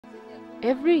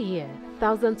Every year,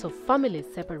 thousands of families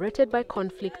separated by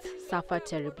conflicts suffer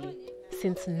terribly.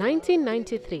 Since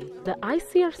 1993, the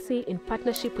ICRC, in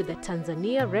partnership with the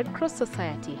Tanzania Red Cross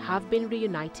Society, have been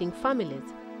reuniting families.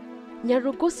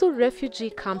 Nyarugusu Refugee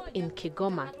Camp in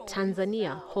Kigoma,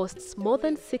 Tanzania, hosts more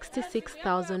than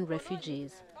 66,000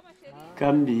 refugees.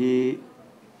 Kambi hii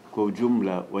kwa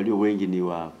ujumla walio wengi ni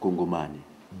wa Kongomani.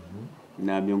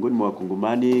 Na miongoni mwa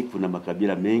Kongomani kuna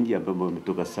makabila mengi ambayo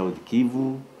wametoka South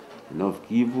Kivu, North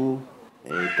Kivu,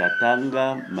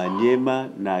 Katanga, Maniema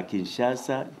na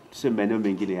Kinshasa, tuseme maeneo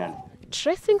mengine yana.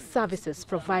 Tracing services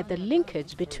provide the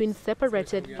linkage between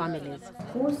separated families.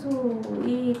 Kuhusu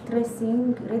hii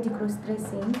tracing, Red Cross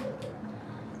tracing,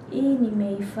 hii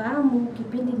nimeifahamu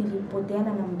kipindi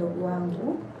nilipoteana na mdogo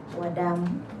wangu wa damu.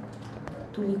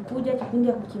 Tulikuja kipindi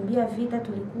ya kukimbia vita,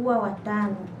 tulikuwa 5.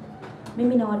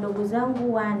 Mimi na wadogo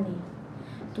zangu 4.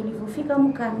 Tulipofika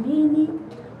mkambini,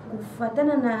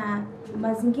 kufuatana na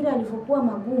mazingira yalivyokuwa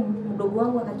magumu, mdogo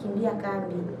wangu akakimbia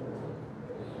kambi.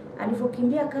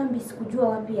 Alipokimbia kambi sikujua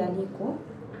wapi aliko.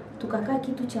 Tukakaa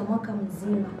kitu cha mwaka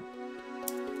mzima.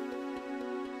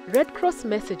 Red Cross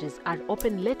messages are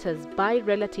open letters by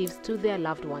relatives to their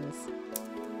loved ones.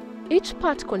 Each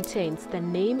part contains the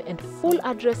name and full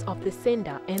address of the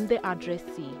sender and the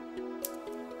addressee.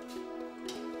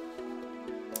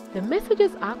 The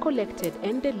messages are collected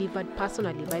and delivered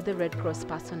personally by the Red Cross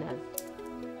personnel.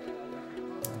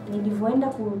 Nilivyoenda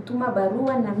kutuma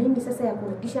barua na mimi sasa ya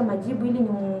kurudisha majibu ili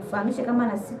nimfahamishe kama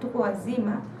na sisi tuko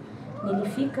wazima,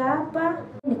 nilifika hapa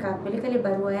nikapeleka ile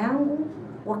barua yangu,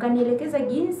 wakanielekeza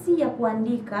jinsi ya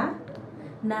kuandika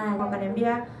na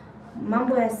wakaniambia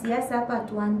mambo ya siasa hapa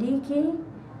tuandiki,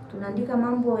 tunaandika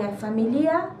mambo ya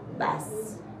familia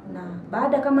basi. Na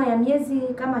baada kama ya miezi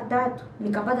kama 3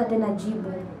 nikapata tena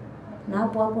jibu. Na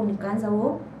hapo nikaanza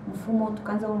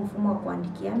tukaanza mfumo wa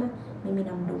kuandikiana mimi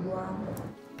na mdogo wangu.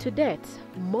 To date,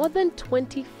 more than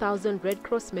 20,000 Red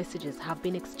Cross messages have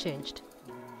been exchanged.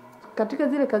 Katika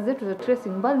zile kazi zetu za tracing,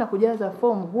 mbali na kujaza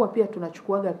form, huwa pia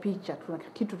tunachukuaga picha, tuna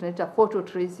kitu tunaita photo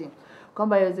tracing.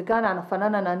 Kwamba inawezekana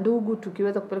anafanana na ndugu,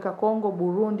 tukiweza kupeleka Kongo,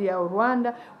 Burundi au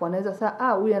Rwanda, wanaweza sasa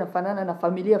huyu anafanana na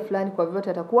familia fulani, kwa vyote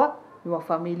atakuwa ni wa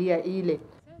familia ile.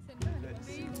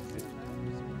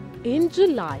 In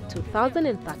July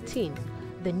 2013,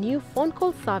 the new phone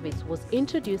call service was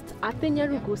introduced at the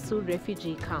Nyarugusu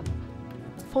Refugee Camp.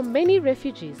 For many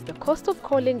refugees, the cost of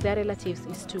calling their relatives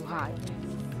is too high.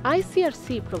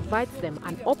 ICRC provides them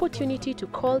an opportunity to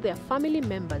call their family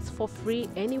members for free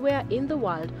anywhere in the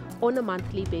world on a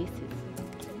monthly basis.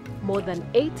 More than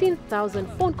 18,000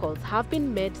 phone calls have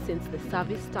been made since the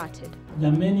service started.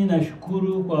 Jameni,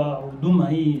 nashukuru kwa huduma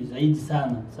hii zaidi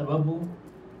sana, sababu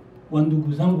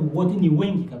wandugu zangu wote ni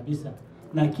wengi kabisa,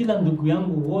 na kila ndugu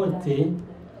yangu wote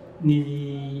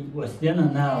niliwasiliana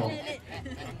nao.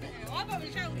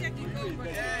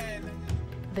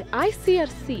 The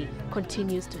ICRC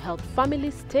continues to help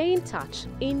families stay in touch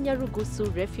in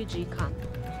Nyarugusu Refugee Camp.